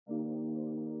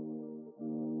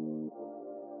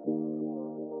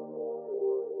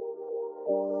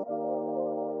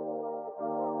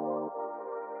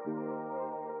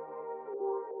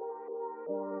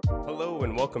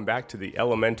and welcome back to the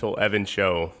Elemental Evan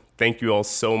Show. Thank you all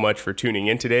so much for tuning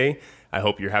in today. I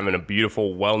hope you're having a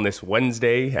beautiful Wellness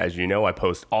Wednesday. As you know, I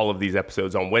post all of these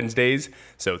episodes on Wednesdays,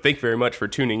 so thank you very much for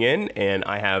tuning in, and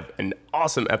I have an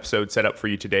awesome episode set up for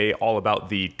you today all about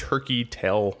the turkey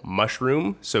tail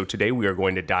mushroom. So today we are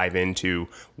going to dive into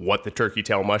what the turkey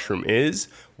tail mushroom is,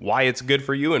 why it's good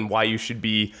for you, and why you should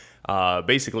be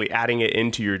basically adding it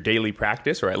into your daily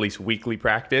practice, or at least weekly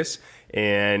practice,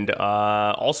 and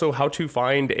also how to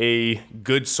find a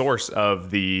good source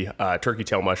of the turkey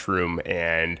tail mushroom,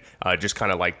 and just kind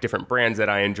of like different brands that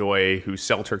I enjoy who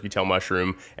sell turkey tail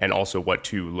mushroom, and also what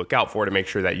to look out for to make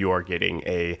sure that you are getting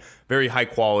a very high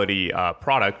quality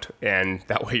product, and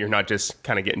that way you're not just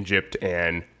kind of getting gypped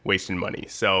and wasting money.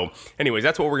 So anyways,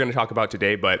 that's what we're going to talk about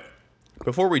today. But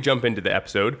before we jump into the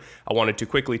episode, I wanted to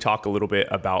quickly talk a little bit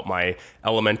about my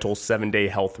Elemental 7-Day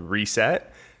Health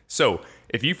Reset. So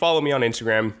if you follow me on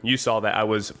Instagram, you saw that I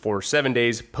was for 7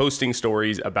 days posting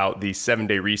stories about the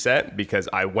 7-Day Reset because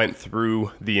I went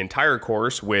through the entire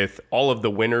course with all of the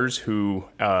winners who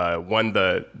won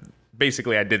the...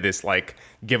 Basically, I did this like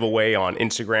giveaway on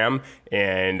Instagram,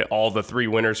 and all the 3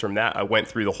 winners from that, I went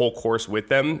through the whole course with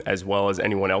them, as well as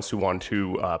anyone else who wanted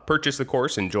to purchase the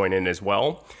course and join in as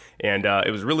well. And it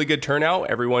was a really good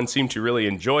turnout. Everyone seemed to really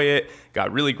enjoy it,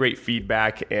 got really great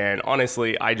feedback. And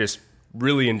honestly, I just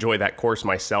really enjoy that course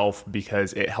myself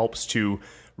because it helps to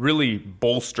really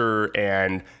bolster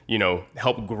and,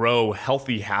 help grow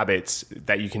healthy habits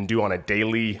that you can do on a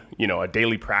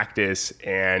daily practice.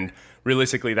 And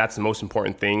realistically, that's the most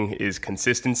important thing, is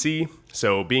consistency.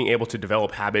 So being able to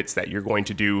develop habits that you're going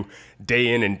to do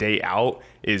day in and day out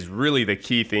is really the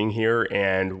key thing here.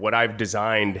 And what I've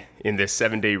designed in this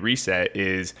 7-day reset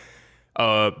is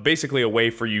basically a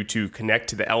way for you to connect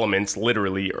to the elements,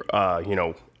 literally,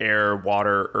 air,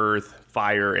 water, earth,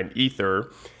 fire, and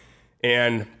ether.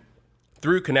 And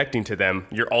through connecting to them,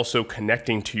 you're also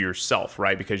connecting to yourself,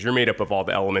 right? Because you're made up of all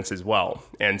the elements as well.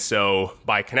 And so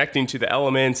by connecting to the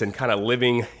elements and kind of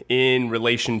living in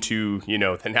relation to,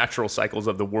 the natural cycles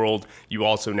of the world, you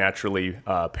also naturally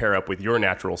pair up with your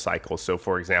natural cycles. So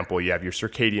for example, you have your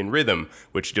circadian rhythm,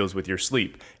 which deals with your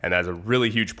sleep. And that's a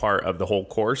really huge part of the whole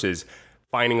course, is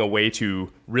finding a way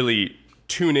to really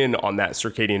tune in on that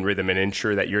circadian rhythm and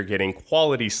ensure that you're getting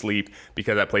quality sleep,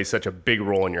 because that plays such a big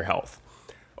role in your health.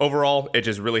 Overall, it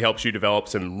just really helps you develop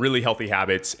some really healthy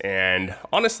habits. And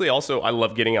honestly, also, I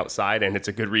love getting outside, and it's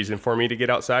a good reason for me to get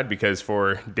outside, because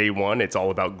for day one, it's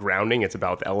all about grounding. It's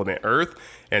about the element earth.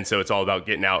 And so it's all about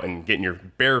getting out and getting your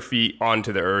bare feet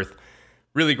onto the earth.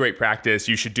 Really great practice.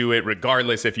 You should do it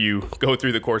regardless if you go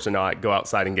through the course or not. Go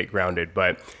outside and get grounded.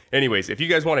 But anyways, if you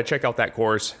guys want to check out that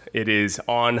course, it is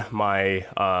on my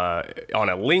on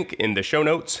a link in the show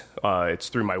notes. It's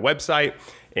through my website,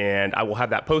 and I will have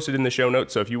that posted in the show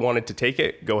notes. So if you wanted to take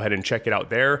it, go ahead and check it out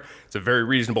there. It's a very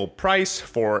reasonable price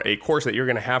for a course that you're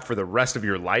going to have for the rest of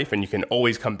your life, and you can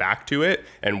always come back to it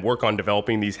and work on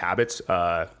developing these habits,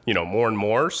 more and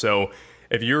more. So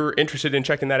if you're interested in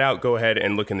checking that out, go ahead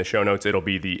and look in the show notes. It'll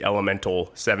be the Elemental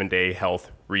 7-Day Health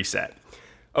Reset.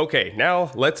 Okay,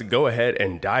 now let's go ahead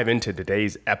and dive into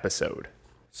today's episode.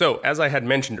 So as I had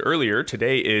mentioned earlier,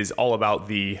 today is all about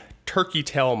the turkey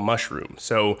tail mushroom.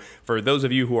 So for those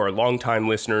of you who are longtime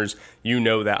listeners, you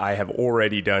know that I have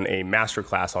already done a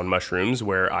masterclass on mushrooms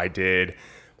where I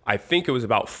think it was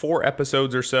about 4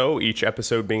 episodes or so, each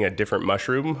episode being a different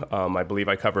mushroom. I believe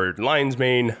I covered lion's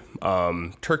mane,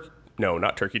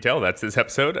 not turkey tail, that's this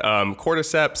episode,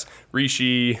 cordyceps,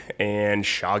 reishi, and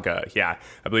chaga. Yeah,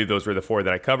 I believe those were the 4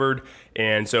 that I covered.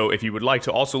 And so if you would like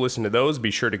to also listen to those,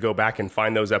 be sure to go back and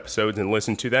find those episodes and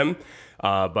listen to them.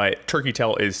 But turkey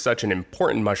tail is such an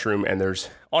important mushroom, and there's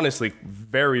honestly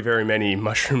very, very many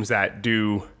mushrooms that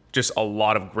do just a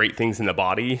lot of great things in the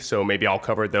body. So maybe I'll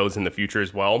cover those in the future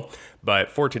as well. But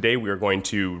for today, we are going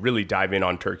to really dive in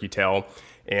on turkey tail.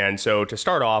 And so to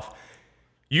start off,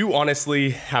 you honestly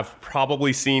have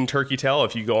probably seen turkey tail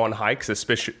if you go on hikes,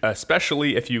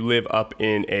 especially if you live up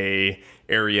in a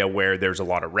area where there's a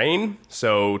lot of rain.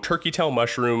 So turkey tail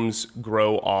mushrooms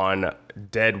grow on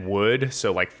dead wood,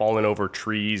 so like fallen over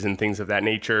trees and things of that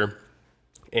nature.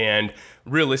 And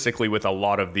realistically, with a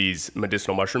lot of these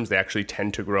medicinal mushrooms, they actually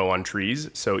tend to grow on trees.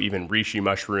 So even reishi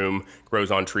mushroom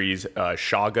grows on trees.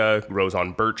 Chaga grows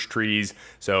on birch trees.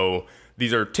 So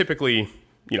these are typically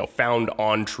found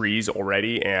on trees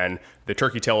already, and the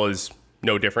turkey tail is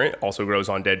no different, also grows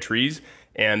on dead trees.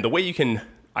 And the way you can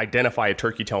identify a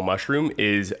turkey tail mushroom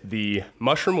is the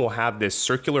mushroom will have this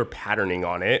circular patterning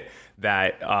on it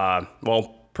that,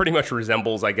 pretty much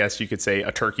resembles, I guess you could say,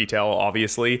 a turkey tail,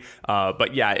 obviously.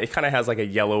 But yeah, it kind of has like a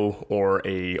yellow or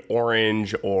a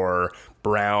orange or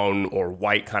brown or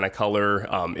white kind of color.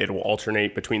 It will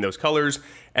alternate between those colors.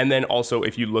 And then also,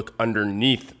 if you look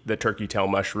underneath the turkey tail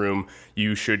mushroom,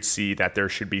 you should see that there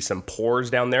should be some pores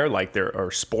down there, like there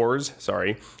are spores,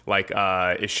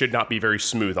 it should not be very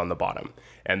smooth on the bottom.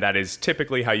 And that is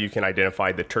typically how you can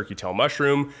identify the turkey tail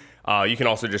mushroom. You can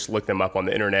also just look them up on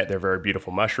the internet. They're a very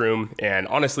beautiful mushroom. And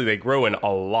honestly, they grow in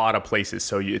a lot of places.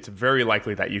 So it's very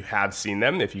likely that you have seen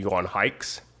them if you go on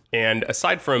hikes. And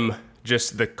aside from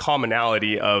just the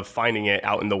commonality of finding it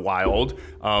out in the wild,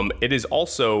 it is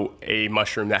also a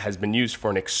mushroom that has been used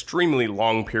for an extremely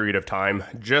long period of time,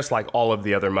 just like all of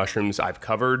the other mushrooms I've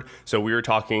covered. So we are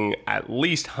talking at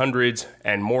least hundreds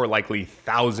and more likely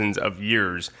thousands of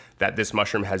years that this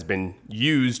mushroom has been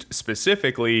used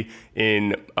specifically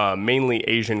in mainly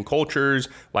Asian cultures,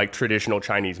 like traditional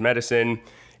Chinese medicine.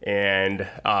 And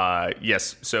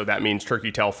yes, so that means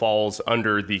turkey tail falls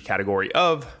under the category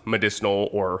of medicinal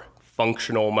or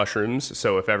functional mushrooms.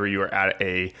 So if ever you are at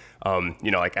a,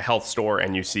 like a health store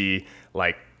and you see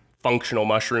like functional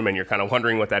mushroom and you're kind of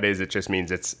wondering what that is, it just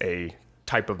means it's a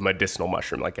type of medicinal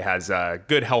mushroom, like it has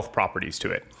good health properties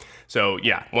to it. So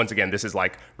yeah, once again, this is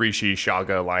like reishi,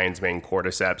 chaga, lion's mane,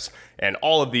 cordyceps, and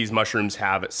all of these mushrooms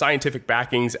have scientific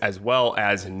backings as well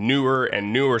as newer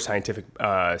and newer scientific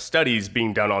studies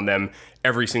being done on them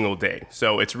every single day.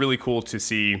 So it's really cool to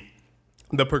see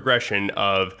the progression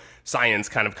of science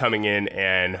kind of coming in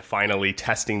and finally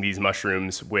testing these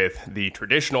mushrooms with the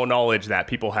traditional knowledge that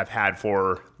people have had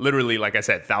for literally, like I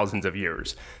said, thousands of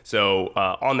years. So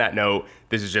on that note,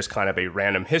 this is just kind of a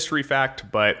random history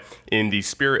fact, but in the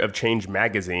Spirit of Change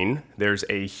magazine, there's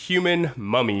a human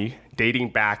mummy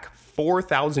dating back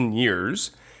 4,000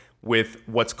 years with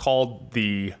what's called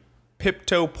the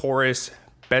Piptoporus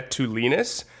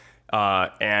betulinus,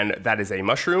 and that is a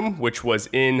mushroom which was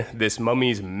in this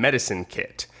mummy's medicine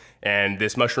kit. And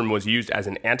this mushroom was used as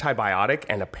an antibiotic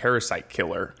and a parasite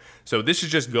killer. So this is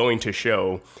just going to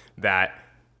show that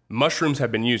mushrooms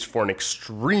have been used for an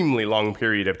extremely long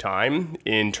period of time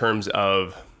in terms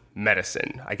of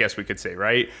medicine, I guess we could say,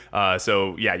 right?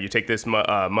 So yeah, you take this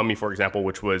mummy, for example,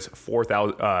 which was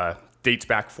dates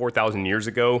back 4,000 years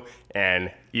ago,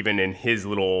 and even in his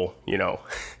little,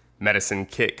 medicine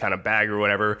kit kind of bag or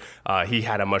whatever, he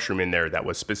had a mushroom in there that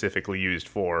was specifically used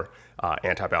for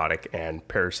antibiotic and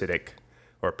parasite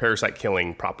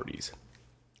killing properties.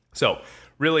 So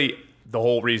really, the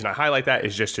whole reason I highlight that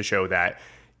is just to show that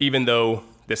even though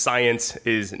the science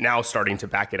is now starting to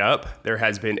back it up, there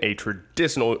has been a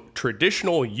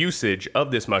traditional usage of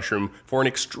this mushroom for an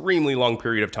extremely long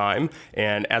period of time.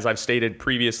 And as I've stated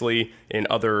previously in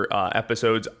other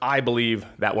episodes, I believe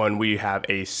that when we have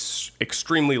a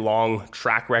extremely long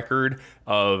track record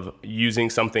of using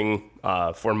something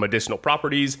for medicinal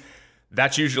properties,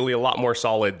 that's usually a lot more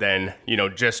solid than,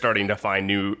 just starting to find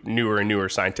newer and newer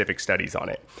scientific studies on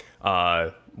it.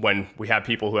 When we have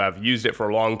people who have used it for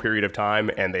a long period of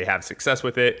time and they have success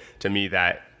with it, to me,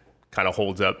 that kind of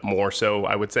holds up more so,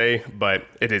 I would say. But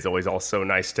it is always also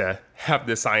nice to have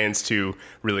the science to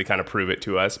really kind of prove it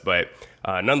to us. But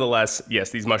nonetheless,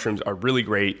 yes, these mushrooms are really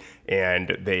great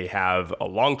and they have a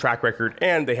long track record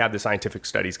and they have the scientific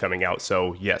studies coming out.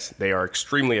 So yes, they are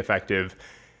extremely effective,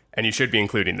 and you should be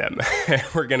including them.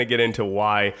 We're going to get into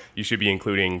why you should be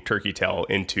including turkey tail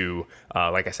into,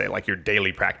 like I say, like your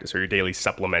daily practice or your daily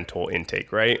supplemental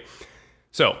intake, right?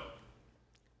 So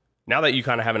now that you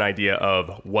kind of have an idea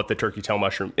of what the turkey tail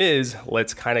mushroom is,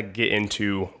 let's kind of get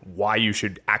into why you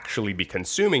should actually be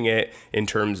consuming it in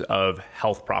terms of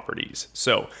health properties.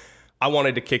 So I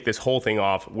wanted to kick this whole thing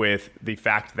off with the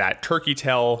fact that turkey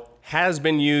tail has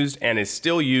been used and is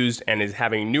still used and is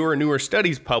having newer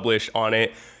studies published on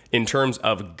it in terms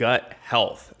of gut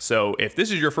health. So if this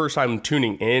is your first time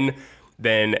tuning in,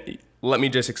 then let me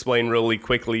just explain really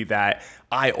quickly that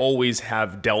I always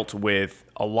have dealt with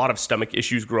a lot of stomach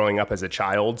issues growing up as a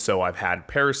child. So I've had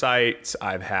parasites,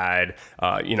 I've had,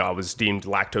 I was deemed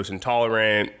lactose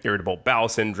intolerant, irritable bowel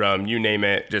syndrome, you name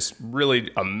it, just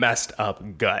really a messed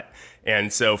up gut.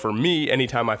 And so for me,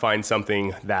 anytime I find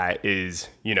something that is,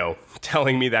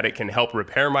 telling me that it can help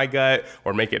repair my gut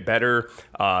or make it better,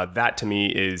 that to me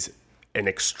is an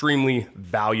extremely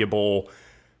valuable,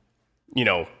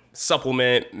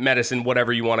 supplement, medicine,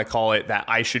 whatever you want to call it, that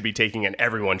I should be taking and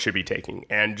everyone should be taking.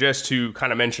 And just to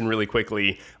kind of mention really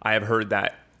quickly, I have heard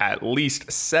that at least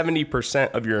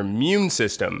 70% of your immune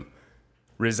system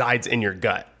resides in your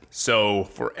gut. So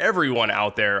for everyone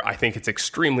out there, I think it's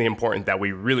extremely important that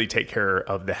we really take care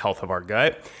of the health of our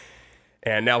gut.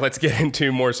 And now let's get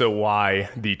into more so why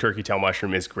the turkey tail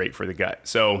mushroom is great for the gut.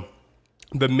 So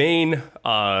the main,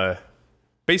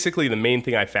 basically the main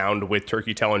thing I found with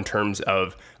turkey tail in terms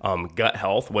of gut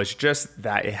health was just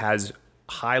that it has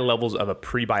high levels of a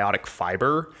prebiotic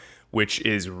fiber, which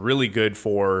is really good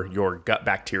for your gut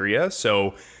bacteria.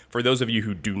 So for those of you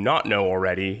who do not know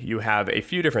already, you have a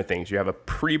few different things. You have a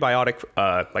prebiotic,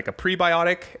 like a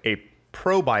prebiotic, a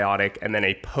probiotic, and then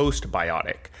a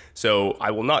postbiotic. So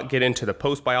I will not get into the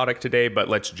postbiotic today, but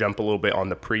let's jump a little bit on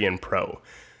the pre and pro.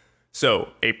 So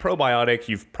a probiotic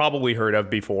you've probably heard of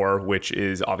before, which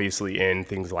is obviously in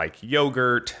things like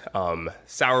yogurt,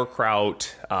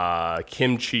 sauerkraut,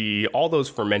 kimchi, all those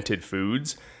fermented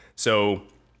foods. So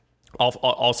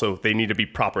also, they need to be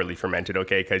properly fermented,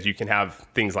 okay? Because you can have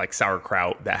things like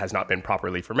sauerkraut that has not been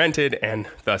properly fermented and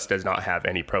thus does not have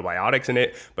any probiotics in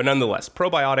it. But nonetheless,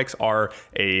 probiotics are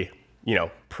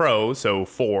so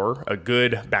for a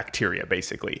good bacteria,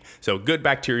 basically. So good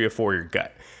bacteria for your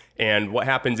gut. And what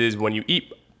happens is when you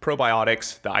eat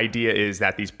probiotics, the idea is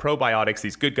that these probiotics,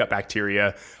 these good gut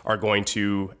bacteria, are going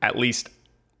to at least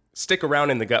stick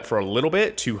around in the gut for a little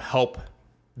bit to help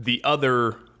the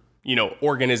other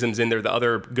organisms in there, the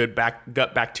other good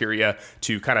gut bacteria,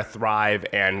 to kind of thrive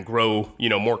and grow,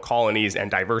 more colonies and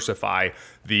diversify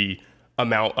the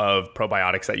amount of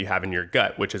probiotics that you have in your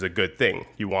gut, which is a good thing.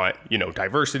 You want,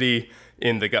 diversity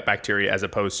in the gut bacteria as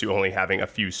opposed to only having a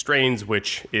few strains,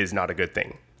 which is not a good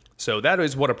thing. So that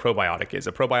is what a probiotic is.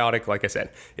 A probiotic, like I said,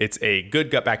 it's a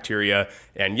good gut bacteria.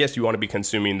 And yes, you want to be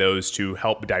consuming those to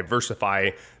help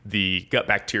diversify the gut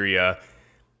bacteria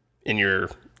in your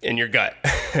gut.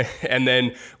 And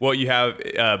then what you have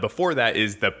before that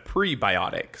is the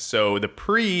prebiotic. So the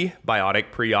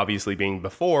prebiotic, pre obviously being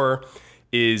before,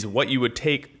 is what you would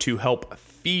take to help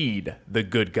feed the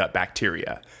good gut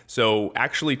bacteria. So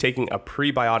actually taking a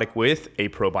prebiotic with a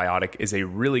probiotic is a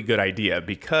really good idea,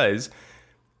 because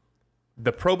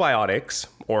the probiotics,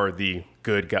 or the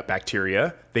good gut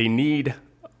bacteria, they need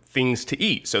things to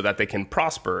eat so that they can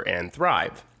prosper and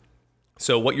thrive.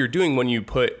 So what you're doing when you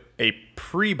put a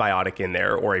prebiotic in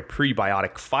there, or a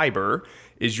prebiotic fiber,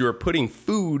 is you're putting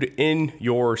food in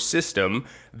your system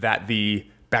that the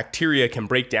bacteria can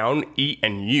break down, eat,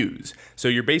 and use. So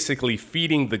you're basically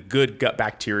feeding the good gut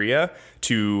bacteria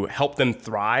to help them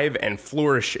thrive and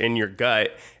flourish in your gut,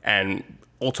 and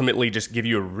ultimately just give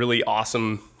you a really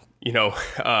awesome,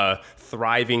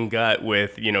 thriving gut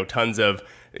with, tons of,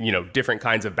 different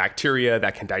kinds of bacteria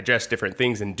that can digest different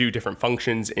things and do different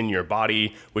functions in your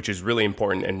body, which is really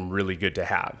important and really good to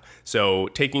have. So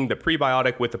taking the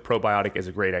prebiotic with the probiotic is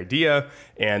a great idea.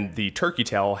 And the turkey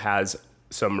tail has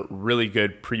some really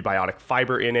good prebiotic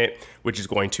fiber in it, which is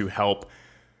going to help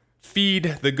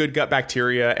feed the good gut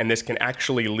bacteria, and this can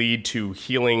actually lead to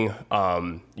healing,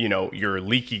 your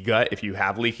leaky gut if you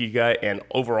have leaky gut, and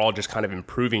overall just kind of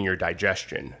improving your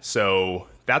digestion. So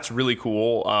that's really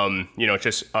cool. It's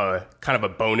just a kind of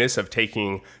a bonus of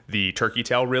taking the turkey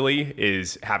tail, really,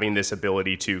 is having this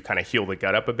ability to kind of heal the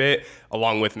gut up a bit,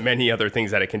 along with many other things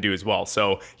that it can do as well.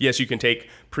 So yes, you can take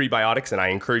prebiotics, and I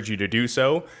encourage you to do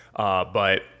so,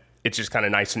 but it's just kind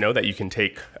of nice to know that you can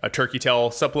take a turkey tail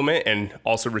supplement and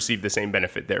also receive the same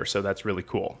benefit there. So that's really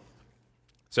cool.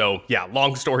 So yeah,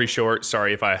 long story short,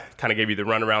 sorry if I kind of gave you the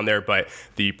runaround there, but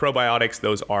the probiotics,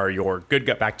 those are your good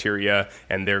gut bacteria,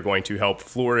 and they're going to help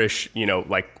flourish,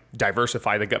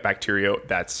 diversify the gut bacteria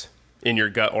that's in your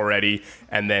gut already.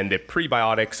 And then the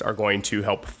prebiotics are going to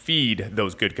help feed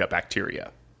those good gut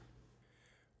bacteria.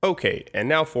 Okay, and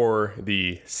now for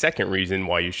the second reason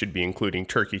why you should be including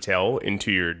turkey tail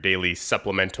into your daily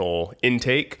supplemental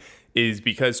intake is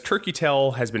because turkey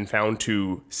tail has been found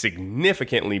to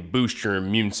significantly boost your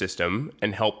immune system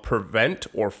and help prevent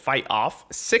or fight off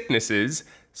sicknesses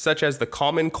such as the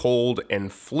common cold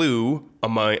and flu,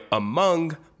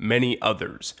 among many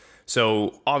others.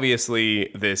 So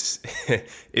obviously this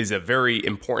is a very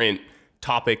important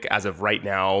topic as of right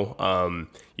now,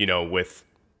 with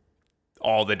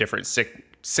all the different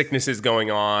sicknesses going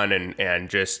on, and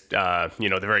just,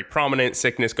 the very prominent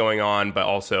sickness going on, but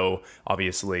also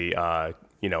obviously,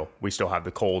 we still have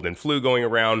the cold and flu going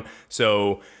around.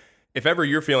 So if ever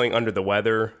you're feeling under the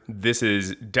weather, this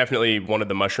is definitely one of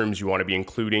the mushrooms you want to be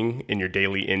including in your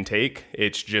daily intake.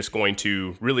 It's just going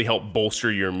to really help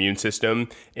bolster your immune system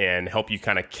and help you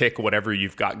kind of kick whatever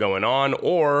you've got going on,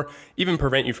 or even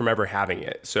prevent you from ever having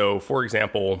it. So for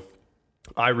example,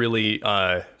 I really,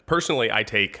 personally, I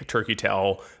take turkey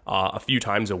tail a few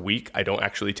times a week. I don't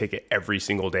actually take it every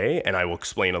single day, and I will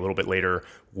explain a little bit later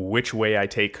which way I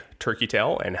take turkey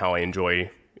tail and how I enjoy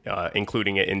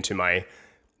including it into my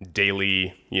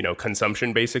daily,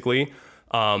 consumption, basically.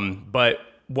 But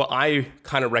what I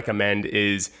kind of recommend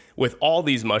is with all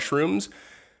these mushrooms,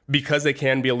 because they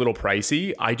can be a little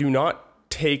pricey, I do not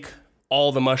take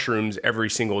all the mushrooms every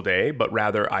single day, but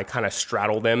rather I kind of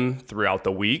straddle them throughout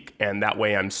the week. And that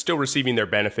way I'm still receiving their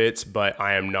benefits, but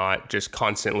I am not just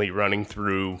constantly running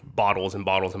through bottles and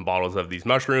bottles and bottles of these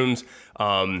mushrooms.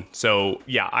 So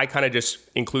yeah, I kind of just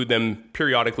include them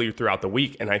periodically throughout the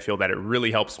week. And I feel that it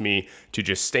really helps me to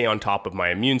just stay on top of my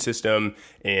immune system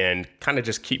and kind of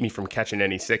just keep me from catching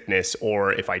any sickness.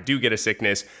 Or if I do get a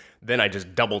sickness, then I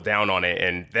just double down on it.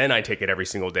 And then I take it every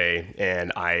single day.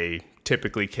 And I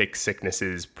typically kick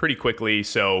sicknesses pretty quickly.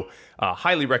 So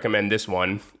highly recommend this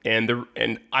one. And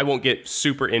I won't get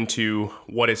super into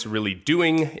what it's really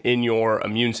doing in your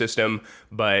immune system,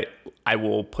 but I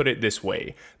will put it this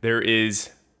way. There is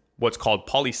what's called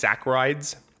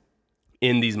polysaccharides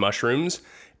in these mushrooms,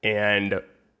 and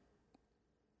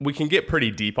we can get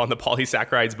pretty deep on the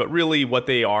polysaccharides, but really what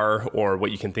they are, or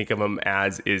what you can think of them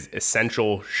as, is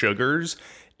essential sugars.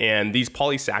 And these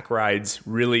polysaccharides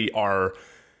really are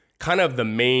kind of the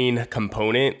main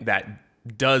component that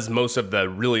does most of the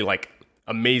really like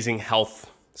amazing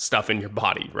health stuff in your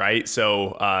body, right?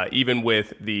 So even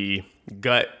with the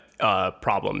gut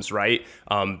problems, right?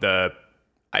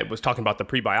 I was talking about the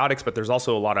prebiotics, but there's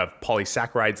also a lot of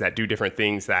polysaccharides that do different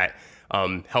things that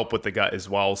help with the gut as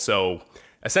well. So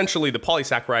essentially, the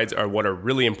polysaccharides are what are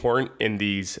really important in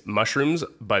these mushrooms,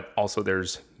 but also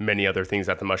there's many other things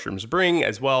that the mushrooms bring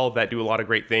as well that do a lot of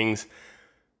great things.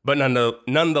 But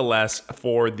nonetheless,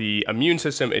 for the immune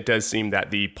system, it does seem that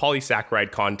the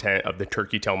polysaccharide content of the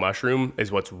turkey tail mushroom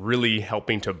is what's really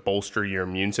helping to bolster your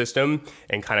immune system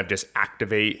and kind of just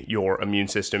activate your immune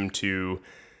system to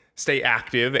stay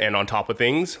active and on top of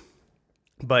things.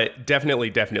 But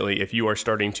definitely, if you are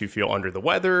starting to feel under the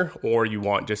weather, or you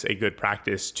want just a good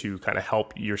practice to kind of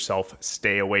help yourself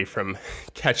stay away from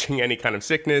catching any kind of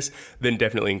sickness, then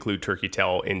definitely include turkey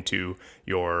tail into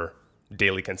your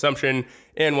daily consumption.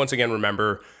 And once again,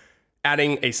 remember,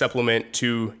 adding a supplement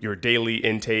to your daily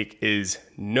intake is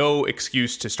no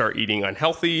excuse to start eating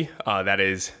unhealthy. That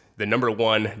is the number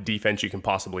one defense you can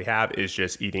possibly have, is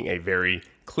just eating a very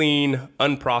clean,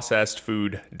 unprocessed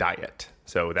food diet.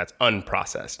 So that's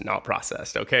unprocessed, not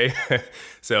processed, okay?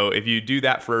 So if you do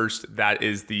that first, that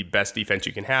is the best defense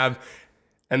you can have.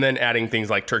 And then adding things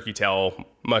like turkey tail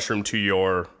mushroom to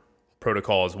your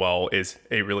protocol as well is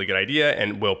a really good idea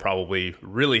and will probably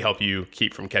really help you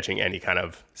keep from catching any kind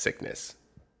of sickness.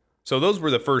 So those were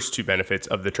the first two benefits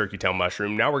of the turkey tail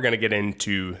mushroom. Now we're going to get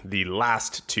into the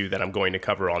last two that I'm going to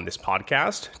cover on this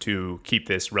podcast to keep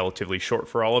this relatively short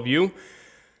for all of you.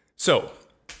 So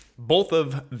both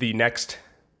of the next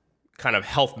kind of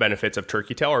health benefits of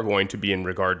turkey tail are going to be in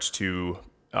regards to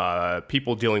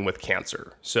people dealing with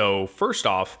cancer. So first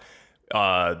off,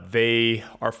 they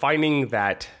are finding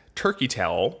that turkey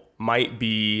tail might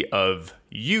be of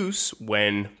use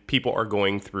when people are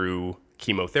going through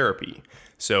chemotherapy.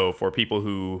 So for people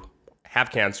who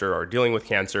have cancer or are dealing with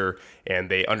cancer and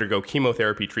they undergo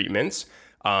chemotherapy treatments,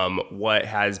 what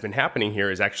has been happening here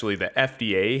is actually the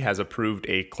FDA has approved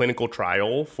a clinical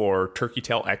trial for turkey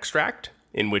tail extract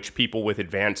in which people with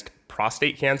advanced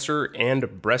prostate cancer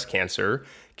and breast cancer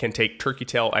can take turkey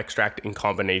tail extract in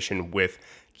combination with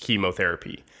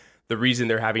chemotherapy. The reason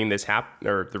they're having this happen,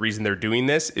 or the reason they're doing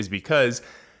this, is because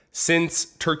since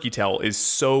turkey tail is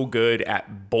so good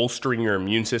at bolstering your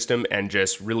immune system and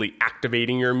just really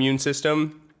activating your immune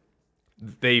system,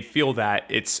 they feel that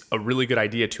it's a really good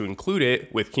idea to include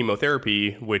it with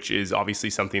chemotherapy, which is obviously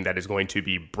something that is going to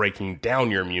be breaking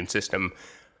down your immune system.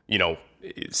 You know,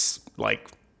 it's like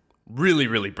really,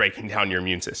 really breaking down your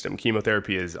immune system.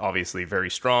 Chemotherapy is obviously very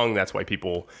strong. That's why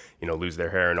people, lose their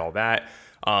hair and all that.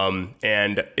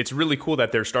 And it's really cool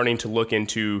that they're starting to look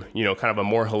into, kind of a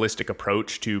more holistic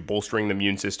approach to bolstering the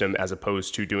immune system as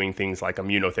opposed to doing things like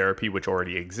immunotherapy, which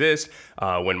already exist.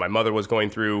 When my mother was going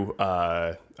through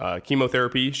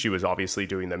chemotherapy, she was obviously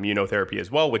doing the immunotherapy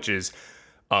as well, which is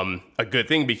a good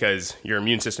thing because your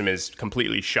immune system is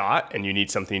completely shot and you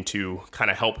need something to kind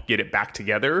of help get it back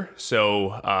together.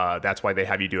 So that's why they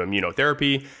have you do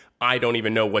immunotherapy. I don't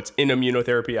even know what's in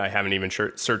immunotherapy. I haven't even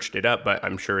searched it up, but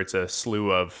I'm sure it's a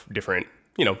slew of different,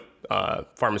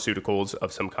 pharmaceuticals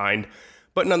of some kind.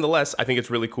 But nonetheless, I think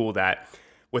it's really cool that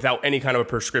without any kind of a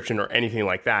prescription or anything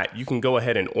like that, you can go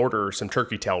ahead and order some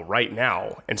turkey tail right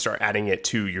now and start adding it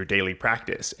to your daily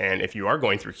practice. And if you are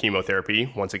going through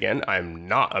chemotherapy, once again, I'm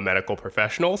not a medical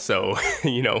professional, so,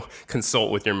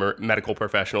 consult with your medical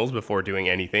professionals before doing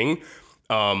anything.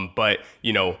 But,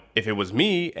 if it was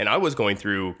me and I was going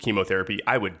through chemotherapy,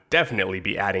 I would definitely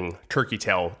be adding turkey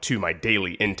tail to my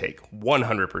daily intake,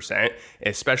 100%,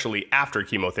 especially after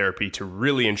chemotherapy, to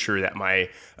really ensure that my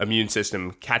immune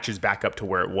system catches back up to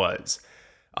where it was.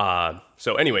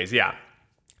 So anyways, yeah,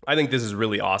 I think this is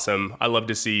really awesome. I love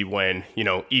to see when,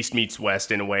 East meets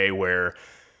West in a way where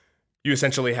you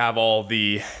essentially have all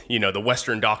the, the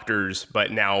Western doctors,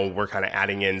 but now we're kind of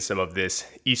adding in some of this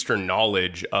Eastern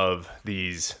knowledge of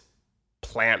these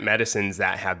plant medicines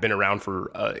that have been around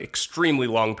for an extremely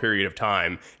long period of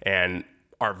time and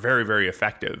are very, very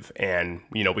effective. And,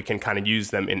 we can kind of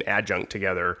use them in adjunct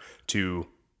together to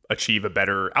achieve a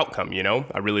better outcome.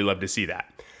 I really love to see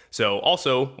that. So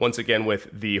also, once again, with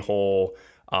the whole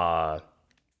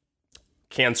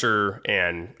cancer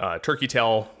and turkey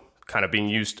tail kind of being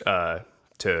used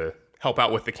to help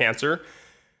out with the cancer.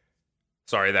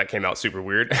 Sorry, that came out super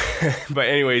weird. But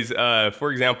anyways,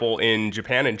 for example, in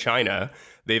Japan and China,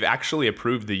 they've actually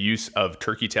approved the use of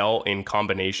turkey tail in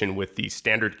combination with the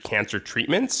standard cancer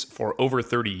treatments for over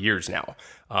 30 years now.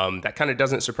 That kind of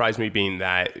doesn't surprise me, being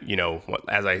that,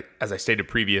 as I stated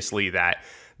previously, that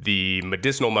the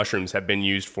medicinal mushrooms have been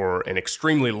used for an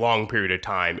extremely long period of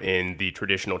time in the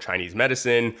traditional Chinese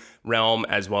medicine realm,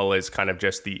 as well as kind of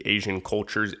just the Asian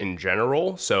cultures in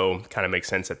general. So kind of makes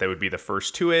sense that they would be the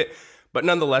first to it. But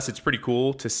nonetheless, it's pretty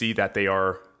cool to see that they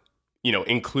are,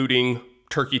 including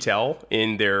turkey tail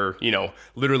in their,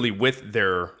 literally with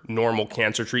their normal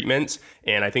cancer treatments.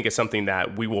 And I think it's something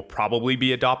that we will probably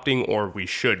be adopting, or we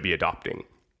should be adopting.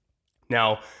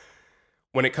 Now,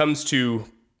 when it comes to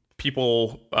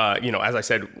people, as I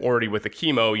said already with the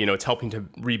chemo, it's helping to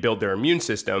rebuild their immune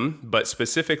system, but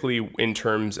specifically in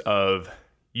terms of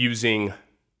using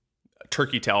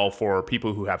turkey tail for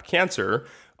people who have cancer,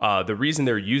 the reason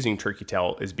they're using turkey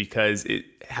tail is because it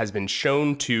has been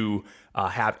shown to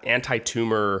have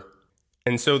anti-tumor.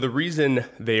 And so the reason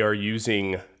they are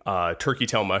using turkey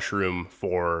tail mushroom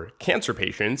for cancer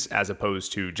patients, as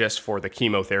opposed to just for the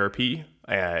chemotherapy,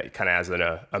 kind of as an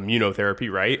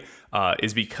immunotherapy, right,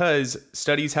 is because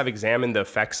studies have examined the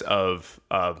effects of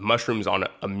mushrooms on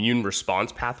immune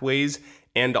response pathways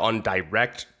and on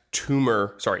direct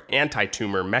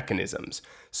anti-tumor mechanisms.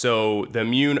 So the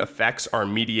immune effects are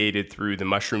mediated through the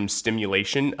mushroom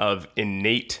stimulation of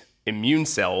innate immune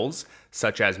cells,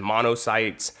 such as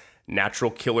monocytes,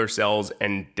 natural killer cells,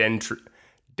 and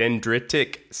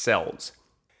dendritic cells.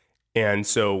 And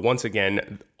so once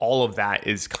again, all of that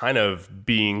is kind of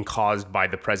being caused by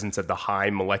the presence of the high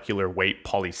molecular weight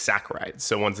polysaccharides.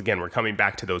 So once again, we're coming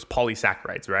back to those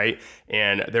polysaccharides, right?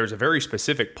 And there's a very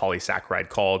specific polysaccharide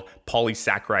called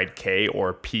polysaccharide K,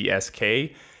 or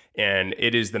PSK. And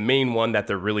it is the main one that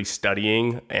they're really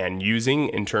studying and using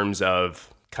in terms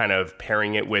of kind of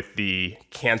pairing it with the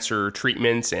cancer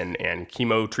treatments and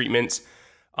chemo treatments.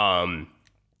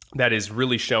 That is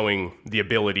really showing the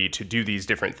ability to do these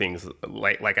different things,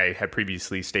 like I had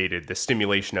previously stated, the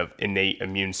stimulation of innate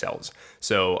immune cells.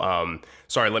 So,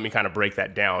 sorry, let me kind of break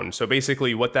that down. So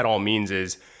basically what that all means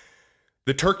is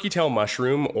the turkey tail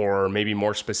mushroom, or maybe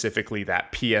more specifically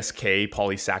that PSK,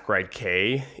 polysaccharide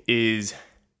K, is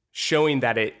showing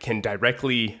that it can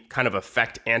directly kind of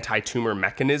affect anti-tumor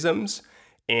mechanisms,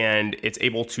 and it's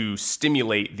able to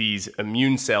stimulate these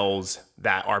immune cells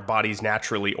that our bodies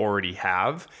naturally already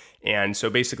have. And so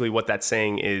basically what that's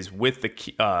saying is with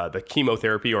the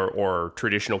chemotherapy or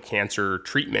traditional cancer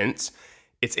treatments,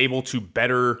 it's able to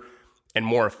better and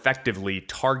more effectively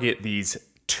target these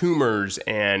tumors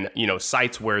and,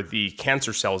 sites where the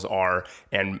cancer cells are,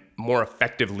 and more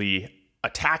effectively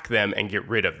attack them and get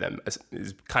rid of them,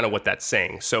 is kind of what that's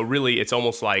saying. So really, it's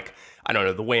almost like, I don't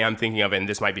know, the way I'm thinking of it, and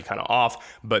this might be kind of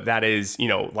off, but that is,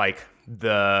 like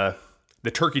the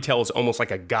turkey tail is almost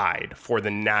like a guide for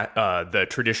the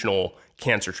traditional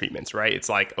cancer treatments, right? It's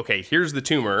like, okay, here's the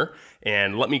tumor,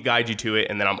 and let me guide you to it,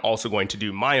 and then I'm also going to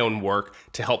do my own work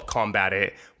to help combat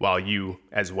it while you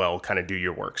as well kind of do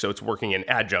your work. So it's working in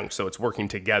adjunct, so it's working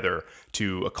together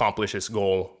to accomplish this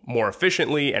goal more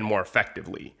efficiently and more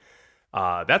effectively.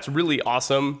 That's really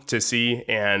awesome to see,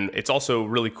 and it's also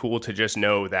really cool to just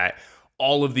know that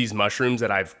all of these mushrooms that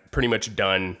I've pretty much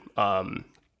done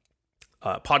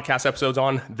podcast episodes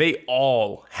on, they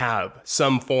all have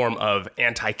some form of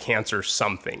anti-cancer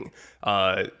something,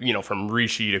 from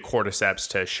reishi to cordyceps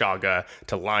to chaga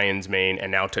to lion's mane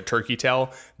and now to turkey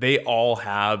tail. They all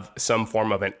have some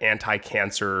form of an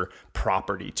anti-cancer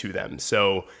property to them.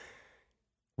 So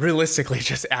realistically,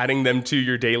 just adding them to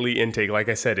your daily intake, like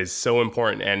I said, is so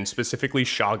important. And specifically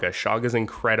chaga. Chaga is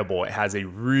incredible. It has a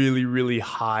really, really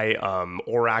high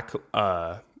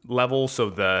ORAC level. So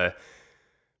the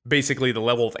basically the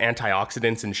level of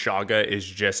antioxidants in chaga is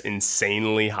just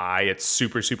insanely high. It's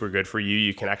super, super good for you.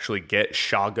 You can actually get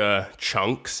chaga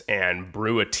chunks and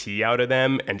brew a tea out of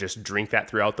them and just drink that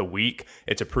throughout the week.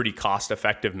 It's a pretty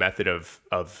cost-effective method of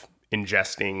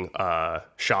ingesting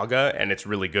chaga, and it's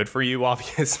really good for you,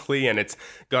 obviously, and it's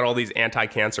got all these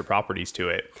anti-cancer properties to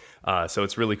it. So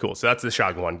it's really cool. So that's the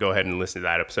chaga one. Go ahead and listen to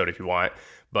that episode if you want.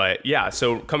 But yeah,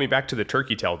 so coming back to the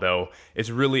turkey tail though, it's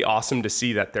really awesome to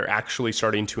see that they're actually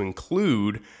starting to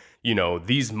include,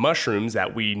 these mushrooms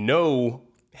that we know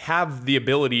have the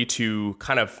ability to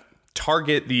kind of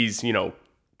target these,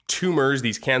 tumors,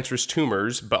 these cancerous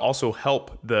tumors, but also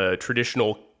help the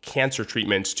traditional cancer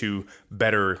treatments to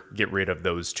better get rid of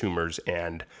those tumors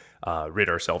and rid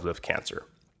ourselves of cancer.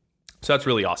 So that's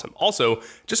really awesome. Also,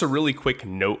 just a really quick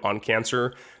note on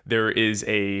cancer. There is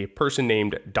a person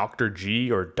named Dr.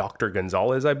 G or Dr.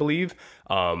 Gonzalez, I believe.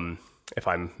 If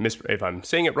I'm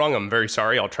saying it wrong, I'm very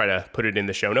sorry. I'll try to put it in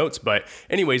the show notes. But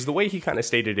anyways, the way he kind of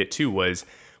stated it too was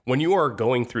when you are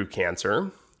going through cancer,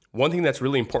 one thing that's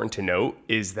really important to note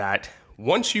is that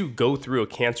once you go through a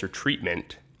cancer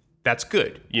treatment, that's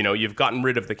good. You've gotten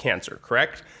rid of the cancer,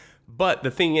 correct? But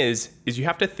the thing is you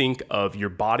have to think of your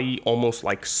body almost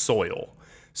like soil.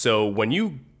 So when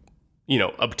you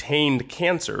obtained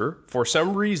cancer, for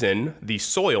some reason, the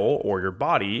soil or your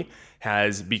body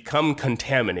has become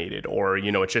contaminated, or,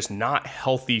 it's just not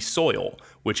healthy soil,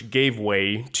 which gave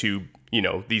way to,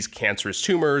 these cancerous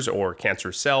tumors or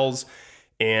cancer cells.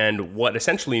 And what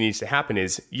essentially needs to happen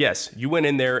is, yes, you went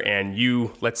in there and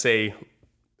you, let's say,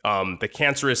 the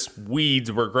cancerous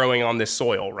weeds were growing on this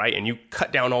soil, right? And you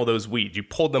cut down all those weeds, you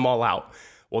pulled them all out.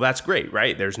 Well, that's great,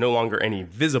 right? There's no longer any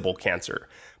visible cancer.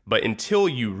 But until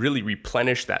you really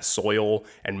replenish that soil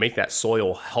and make that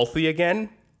soil healthy again,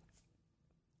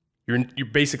 you're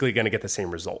basically going to get the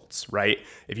same results, right?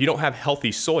 If you don't have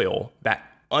healthy soil, that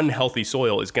unhealthy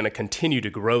soil is going to continue to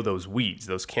grow those weeds,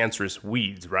 those cancerous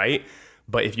weeds, right?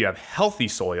 But if you have healthy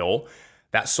soil,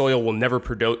 that soil will never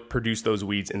produce those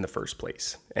weeds in the first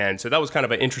place. And so that was kind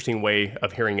of an interesting way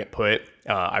of hearing it put.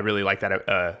 I really like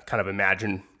that kind of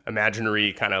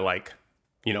imaginary kind of like,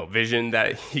 vision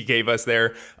that he gave us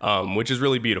there, which is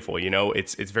really beautiful.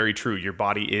 It's very true. Your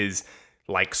body is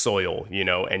like soil,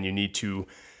 and you need to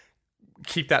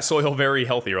keep that soil very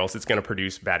healthy or else it's going to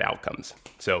produce bad outcomes.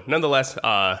 So nonetheless,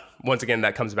 once again,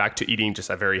 that comes back to eating just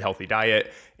a very healthy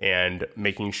diet and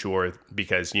making sure,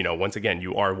 because, once again,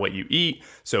 you are what you eat.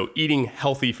 So eating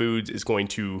healthy foods is going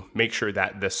to make sure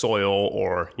that the soil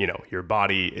or, your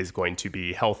body is going to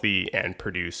be healthy and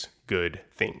produce good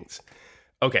things.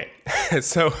 Okay,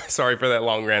 so sorry for that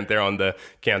long rant there on the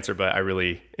cancer, but I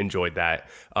really enjoyed that.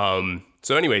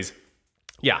 So anyways,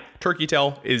 yeah, turkey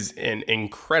tail is an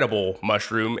incredible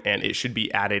mushroom and it should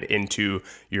be added into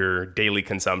your daily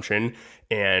consumption.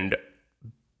 And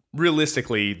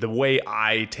realistically, the way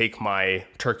I take my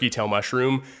turkey tail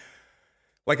mushroom,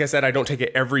 like I said, I don't take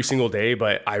it every single day,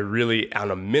 but I really,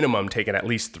 on a minimum, take it at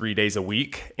least 3 days a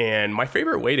week. And my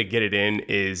favorite way to get it in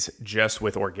is just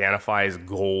with Organifi's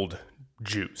gold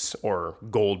juice or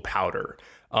gold powder.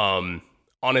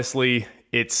 Honestly,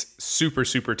 it's super,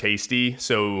 super tasty.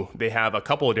 So they have a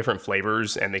couple of different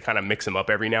flavors and they kind of mix them up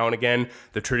every now and again.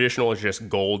 The traditional is just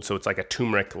gold. So it's like a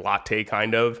turmeric latte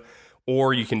kind of,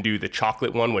 or you can do the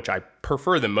chocolate one, which I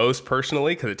prefer the most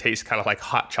personally because it tastes kind of like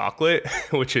hot chocolate,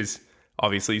 which is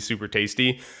obviously super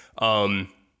tasty. But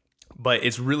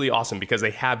it's really awesome because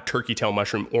they have turkey tail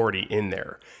mushroom already in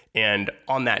there. And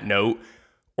on that note,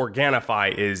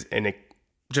 Organifi is an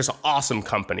just awesome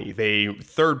company. They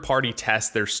third-party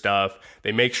test their stuff.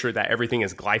 They make sure that everything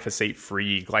is glyphosate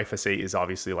free. Glyphosate is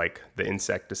obviously like the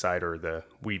insecticide or the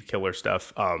weed killer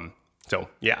stuff. So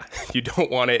yeah, you don't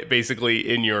want it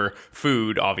basically in your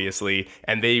food, obviously.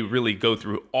 And they really go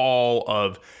through all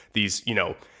of these,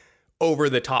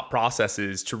 over-the-top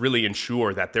processes to really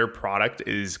ensure that their product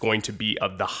is going to be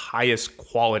of the highest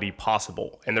quality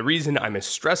possible. And the reason I'm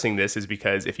stressing this is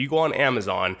because if you go on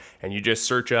Amazon and you just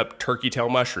search up turkey tail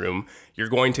mushroom, you're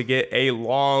going to get a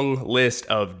long list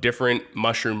of different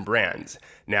mushroom brands.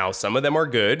 Now, some of them are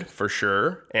good for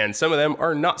sure, and some of them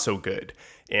are not so good.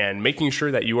 And making sure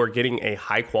that you are getting a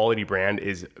high-quality brand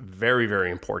is very,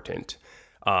 very important.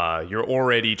 You're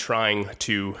already trying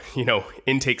to,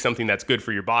 intake something that's good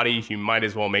for your body. You might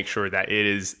as well make sure that it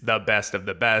is the best of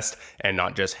the best and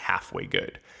not just halfway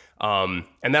good. And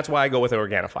that's why I go with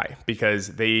Organifi, because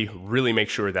they really make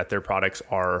sure that their products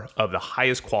are of the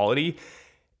highest quality.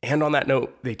 And on that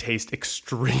note, they taste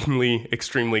extremely,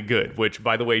 extremely good, which,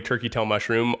 by the way, turkey tail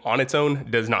mushroom on its own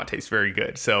does not taste very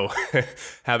good. So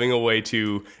having a way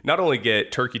to not only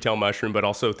get turkey tail mushroom, but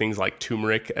also things like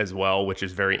turmeric as well, which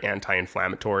is very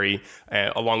anti-inflammatory,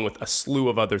 along with a slew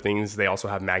of other things. They also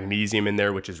have magnesium in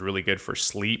there, which is really good for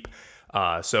sleep.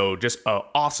 So just an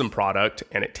awesome product,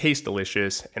 and it tastes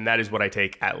delicious. And that is what I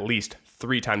take at least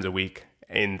 3 times a week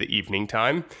in the evening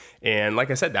time. And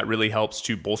like I said, that really helps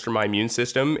to bolster my immune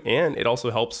system, and it also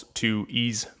helps to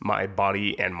ease my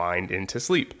body and mind into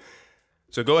sleep.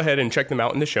 So go ahead and check them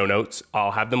out in the show notes.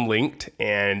 I'll have them linked,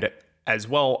 and as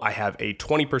well, I have a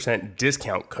 20%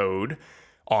 discount code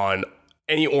on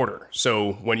any order.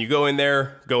 So when you go in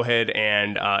there, go ahead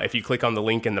and if you click on the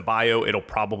link in the bio, it'll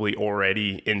probably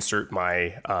already insert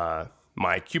my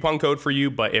coupon code for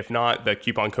you, but if not, the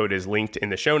coupon code is linked in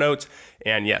the show notes.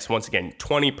 And yes, once again,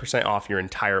 20% off your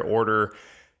entire order.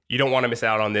 You don't want to miss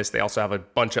out on this. They also have a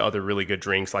bunch of other really good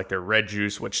drinks like their red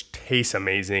juice, which tastes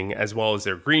amazing, as well as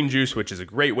their green juice, which is a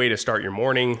great way to start your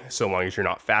morning, so long as you're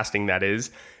not fasting, that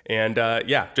is. And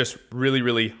just really,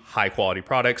 really high quality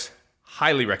products.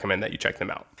 Highly recommend that you check them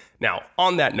out. Now,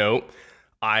 on that note,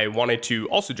 I wanted to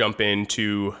also jump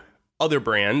into other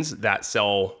brands that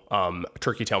sell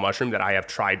turkey tail mushroom that I have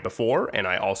tried before and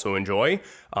I also enjoy.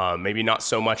 Maybe not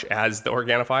so much as the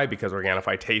Organifi, because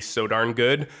Organifi tastes so darn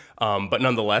good, but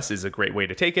nonetheless is a great way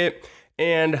to take it.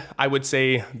 And I would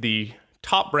say the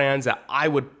top brands that I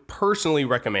would personally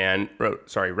recommend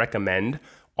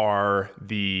are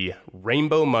the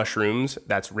rainbow mushrooms.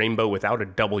 That's rainbow without a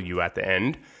W at the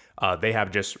end. They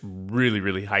have just really,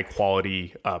 really high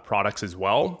quality products as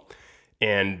well.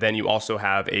 And then you also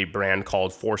have a brand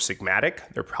called Four Sigmatic.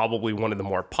 They're probably one of the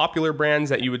more popular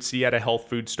brands that you would see at a health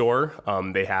food store.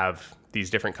 They have these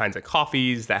different kinds of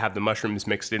coffees that have the mushrooms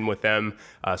mixed in with them.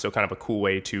 So kind of a cool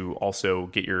way to also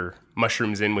get your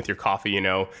mushrooms in with your coffee,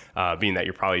 being that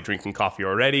you're probably drinking coffee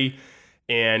already.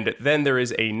 And then there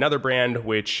is another brand,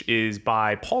 which is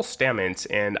by Paul Stamets,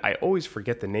 and I always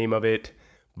forget the name of it,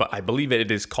 but I believe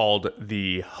it is called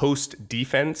the Host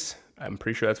Defense. I'm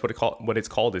pretty sure that's what it's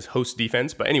called is Host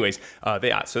Defense. But anyways,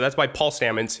 so that's by Paul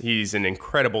Stamets. He's an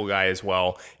incredible guy as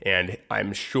well, and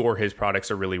I'm sure his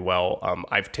products are really well.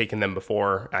 I've taken them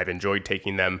before. I've enjoyed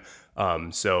taking them.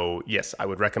 So yes, I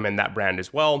would recommend that brand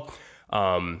as well.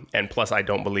 And plus, I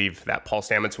don't believe that Paul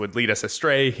Stamets would lead us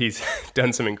astray. He's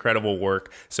done some incredible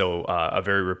work. So a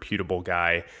very reputable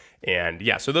guy. And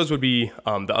yeah, so those would be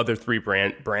the other 3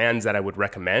 brands that I would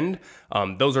recommend.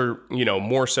 Those are,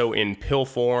 more so in pill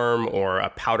form or a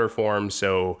powder form.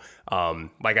 So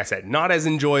like I said, not as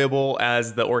enjoyable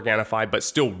as the Organifi, but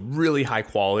still really high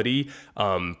quality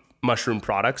mushroom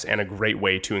products and a great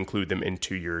way to include them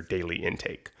into your daily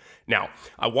intake. Now,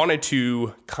 I wanted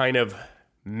to kind of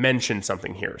mention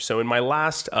something here. So in my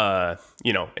last,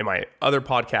 in my other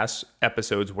podcast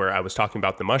episodes where I was talking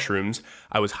about the mushrooms,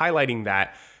 I was highlighting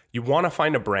that you want to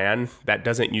find a brand that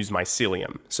doesn't use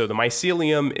mycelium. So the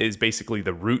mycelium is basically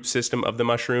the root system of the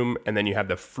mushroom, and then you have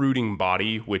the fruiting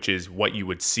body, which is what you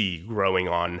would see growing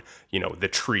on, the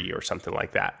tree or something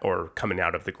like that, or coming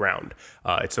out of the ground.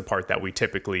 It's the part that we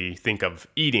typically think of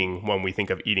eating when we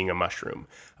think of eating a mushroom,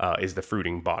 is the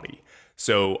fruiting body.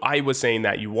 So I was saying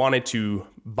that you wanted to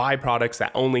buy products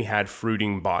that only had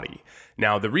fruiting body.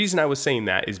 Now, the reason I was saying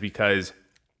that is because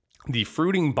the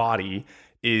fruiting body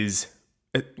is,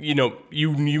 you know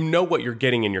what you're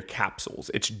getting in your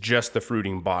capsules. It's just the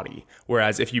fruiting body.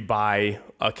 Whereas if you buy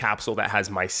a capsule that has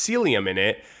mycelium in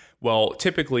it, well,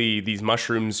 typically these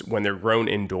mushrooms, when they're grown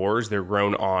indoors, they're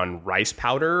grown on rice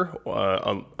powder,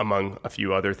 among a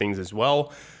few other things as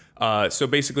well. So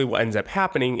basically what ends up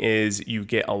happening is you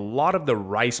get a lot of the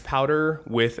rice powder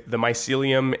with the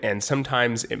mycelium, and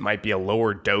sometimes it might be a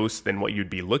lower dose than what you'd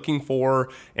be looking for.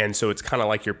 And so it's kind of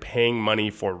like you're paying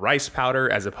money for rice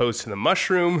powder as opposed to the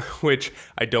mushroom, which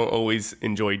I don't always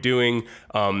enjoy doing.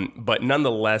 But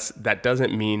nonetheless, that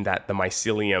doesn't mean that the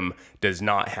mycelium does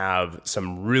not have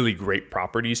some really great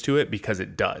properties to it, because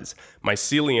it does.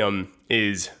 Mycelium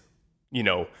is,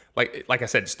 like I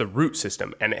said, it's the root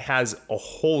system, and it has a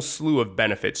whole slew of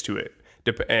benefits to it,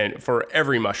 and for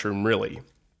every mushroom, really.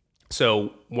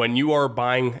 So when you are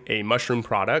buying a mushroom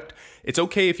product, it's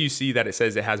okay if you see that it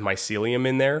says it has mycelium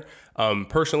in there.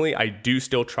 Personally, I do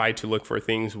still try to look for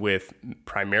things with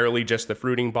primarily just the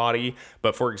fruiting body.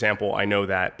 But for example, I know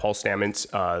that Paul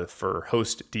Stamets, for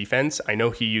Host Defense, I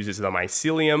know he uses the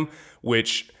mycelium,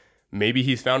 which maybe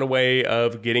he's found a way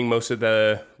of getting most of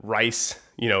the rice,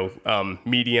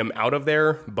 medium out of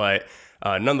there. But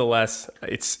nonetheless,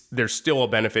 there's still a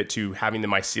benefit to having the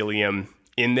mycelium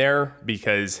in there,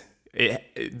 because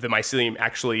the mycelium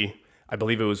actually, I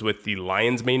believe it was with the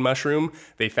lion's mane mushroom.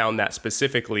 They found that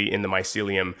specifically in the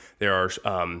mycelium, there are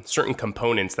certain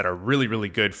components that are really, really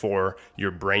good for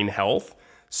your brain health.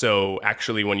 So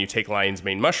actually, when you take lion's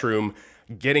mane mushroom,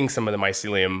 getting some of the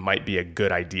mycelium might be a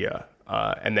good idea.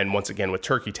 And then once again, with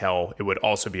turkey tail, it would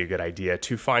also be a good idea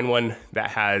to find one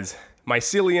that has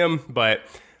mycelium, but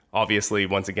obviously,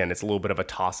 once again, it's a little bit of a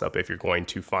toss-up if you're going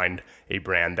to find a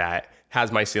brand that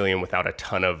has mycelium without a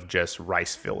ton of just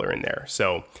rice filler in there.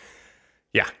 So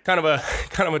yeah, kind of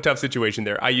a tough situation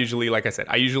there. I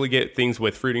usually get things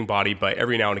with Fruiting Body, but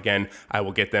every now and again, I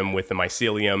will get them with the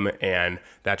mycelium, and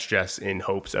that's just in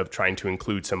hopes of trying to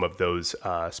include some of those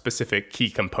specific key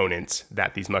components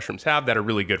that these mushrooms have that are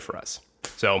really good for us.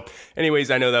 So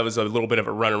anyways, I know that was a little bit of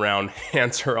a runaround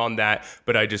answer on that,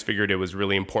 but I just figured it was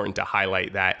really important to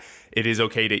highlight that it is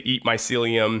okay to eat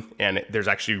mycelium, and there's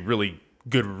actually really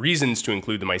good reasons to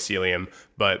include the mycelium,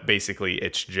 but basically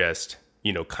it's just,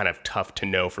 kind of tough to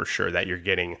know for sure that you're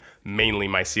getting mainly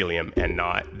mycelium and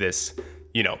not this,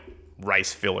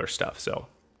 rice filler stuff. So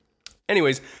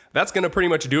anyways, that's going to pretty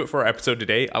much do it for our episode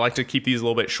today. I like to keep these a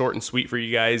little bit short and sweet for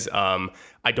you guys.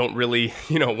 I don't really,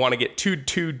 want to get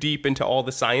too deep into all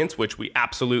the science, which we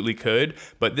absolutely could.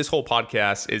 But this whole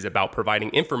podcast is about providing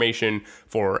information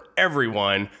for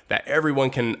everyone that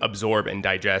everyone can absorb and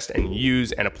digest and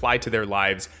use and apply to their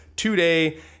lives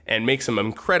today and make some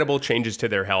incredible changes to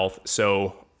their health.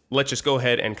 So let's just go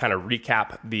ahead and kind of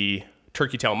recap the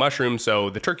turkey tail mushroom. So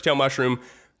the turkey tail mushroom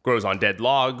grows on dead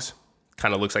logs.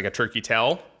 Kind of looks like a turkey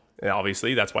tail. And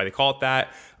obviously, that's why they call it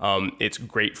that. It's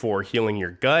great for healing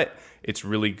your gut. It's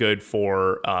really good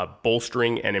for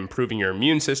bolstering and improving your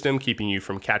immune system, keeping you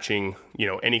from catching,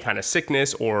 any kind of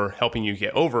sickness or helping you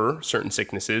get over certain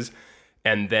sicknesses.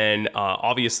 And then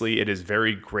obviously, it is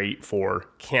very great for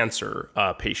cancer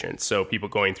patients. So people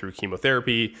going through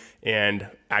chemotherapy and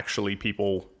actually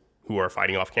people who are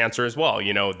fighting off cancer as well,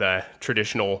 the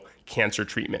traditional cancer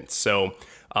treatments. So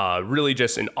really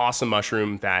just an awesome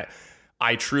mushroom that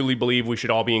I truly believe we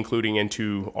should all be including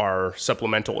into our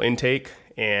supplemental intake.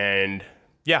 And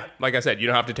yeah, like I said, you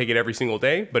don't have to take it every single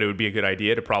day, but it would be a good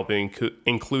idea to probably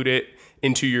include it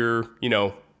into your,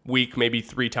 week, maybe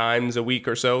 3 times a week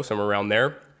or so, somewhere around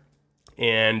there.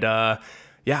 And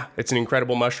yeah, it's an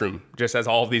incredible mushroom, just as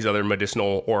all of these other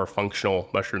medicinal or functional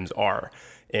mushrooms are.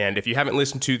 And if you haven't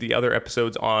listened to the other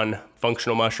episodes on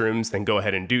functional mushrooms, then go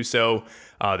ahead and do so.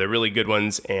 They're really good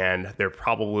ones, and they're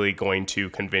probably going to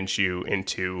convince you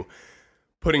into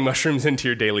putting mushrooms into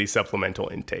your daily supplemental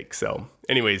intake. So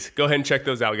anyways, go ahead and check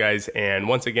those out, guys. And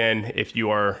once again, if you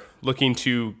are looking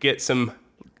to get some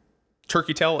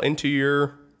turkey tail into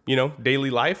your daily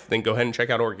life, then go ahead and check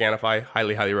out Organifi.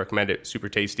 Highly recommend it. Super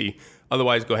tasty.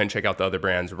 Otherwise, go ahead and check out the other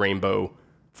brands, Rainbow,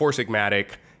 Four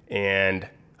Sigmatic, and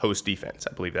Host Defense.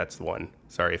 I believe that's the one.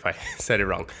 Sorry if I said it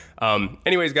wrong.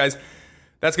 Anyways, guys,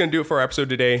 that's going to do it for our episode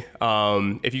today.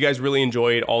 If you guys really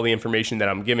enjoyed all the information that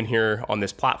I'm giving here on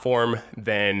this platform,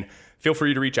 then feel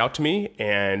free to reach out to me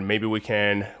and maybe we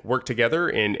can work together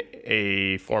in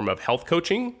a form of health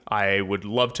coaching. I would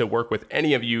love to work with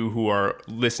any of you who are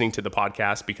listening to the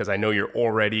podcast because I know you're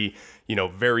already,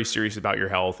 very serious about your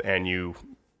health and you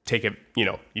take it,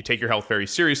 you take your health very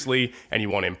seriously and you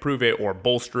want to improve it or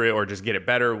bolster it or just get it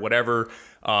better, whatever.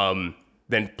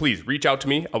 Then please reach out to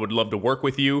me. I would love to work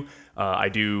with you. I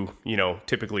do,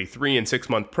 typically 3 and 6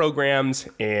 month programs,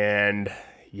 and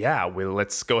yeah,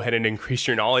 let's go ahead and increase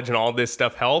your knowledge in all this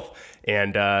stuff, health,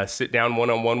 and sit down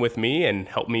one-on-one with me and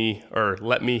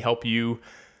let me help you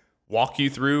walk you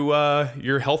through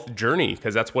your health journey,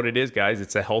 because that's what it is, guys.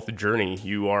 It's a health journey.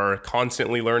 You are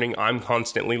constantly learning. I'm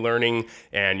constantly learning,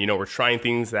 and we're trying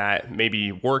things that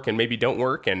maybe work and maybe don't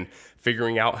work, and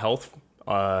figuring out health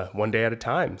one day at a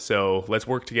time. So let's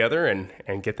work together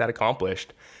and get that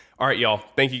accomplished. All right, y'all.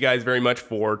 Thank you guys very much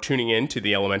for tuning in to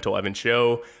the Elemental Evan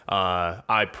Show.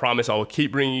 I promise I will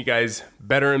keep bringing you guys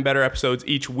better and better episodes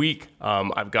each week.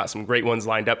 I've got some great ones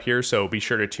lined up here, so be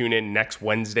sure to tune in next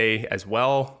Wednesday as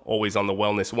well. Always on the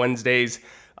Wellness Wednesdays.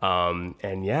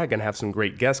 And yeah, gonna have some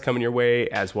great guests coming your way,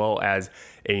 as well as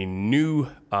a new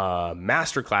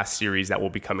masterclass series that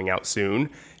will be coming out soon.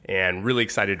 And really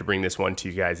excited to bring this one to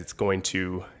you guys. It's going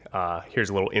to, here's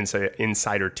a little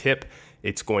insider tip.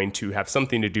 It's going to have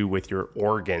something to do with your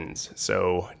organs.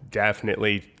 So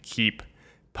definitely keep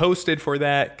posted for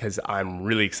that because I'm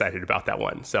really excited about that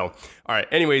one. So, all right.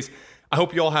 Anyways, I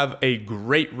hope you all have a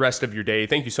great rest of your day.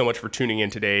 Thank you so much for tuning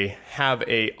in today. Have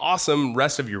an awesome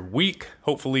rest of your week.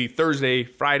 Hopefully Thursday,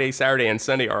 Friday, Saturday, and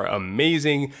Sunday are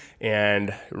amazing.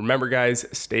 And remember, guys,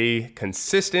 stay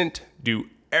consistent. Do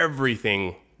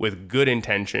everything with good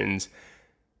intentions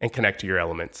and connect to your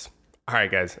elements. All right,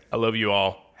 guys. I love you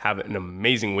all. Have an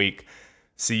amazing week.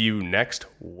 See you next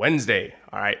Wednesday.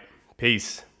 All right.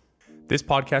 Peace. This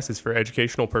podcast is for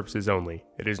educational purposes only.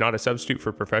 It is not a substitute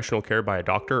for professional care by a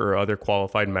doctor or other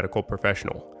qualified medical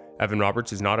professional. Evan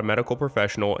Roberts is not a medical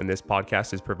professional, and this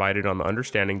podcast is provided on the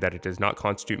understanding that it does not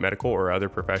constitute medical or other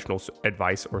professional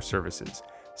advice or services.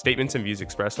 Statements and views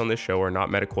expressed on this show are not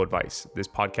medical advice. This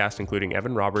podcast, including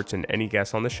Evan Roberts and any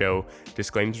guests on the show,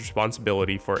 disclaims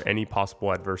responsibility for any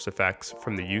possible adverse effects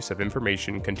from the use of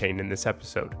information contained in this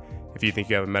episode. If you think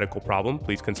you have a medical problem,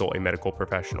 please consult a medical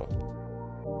professional.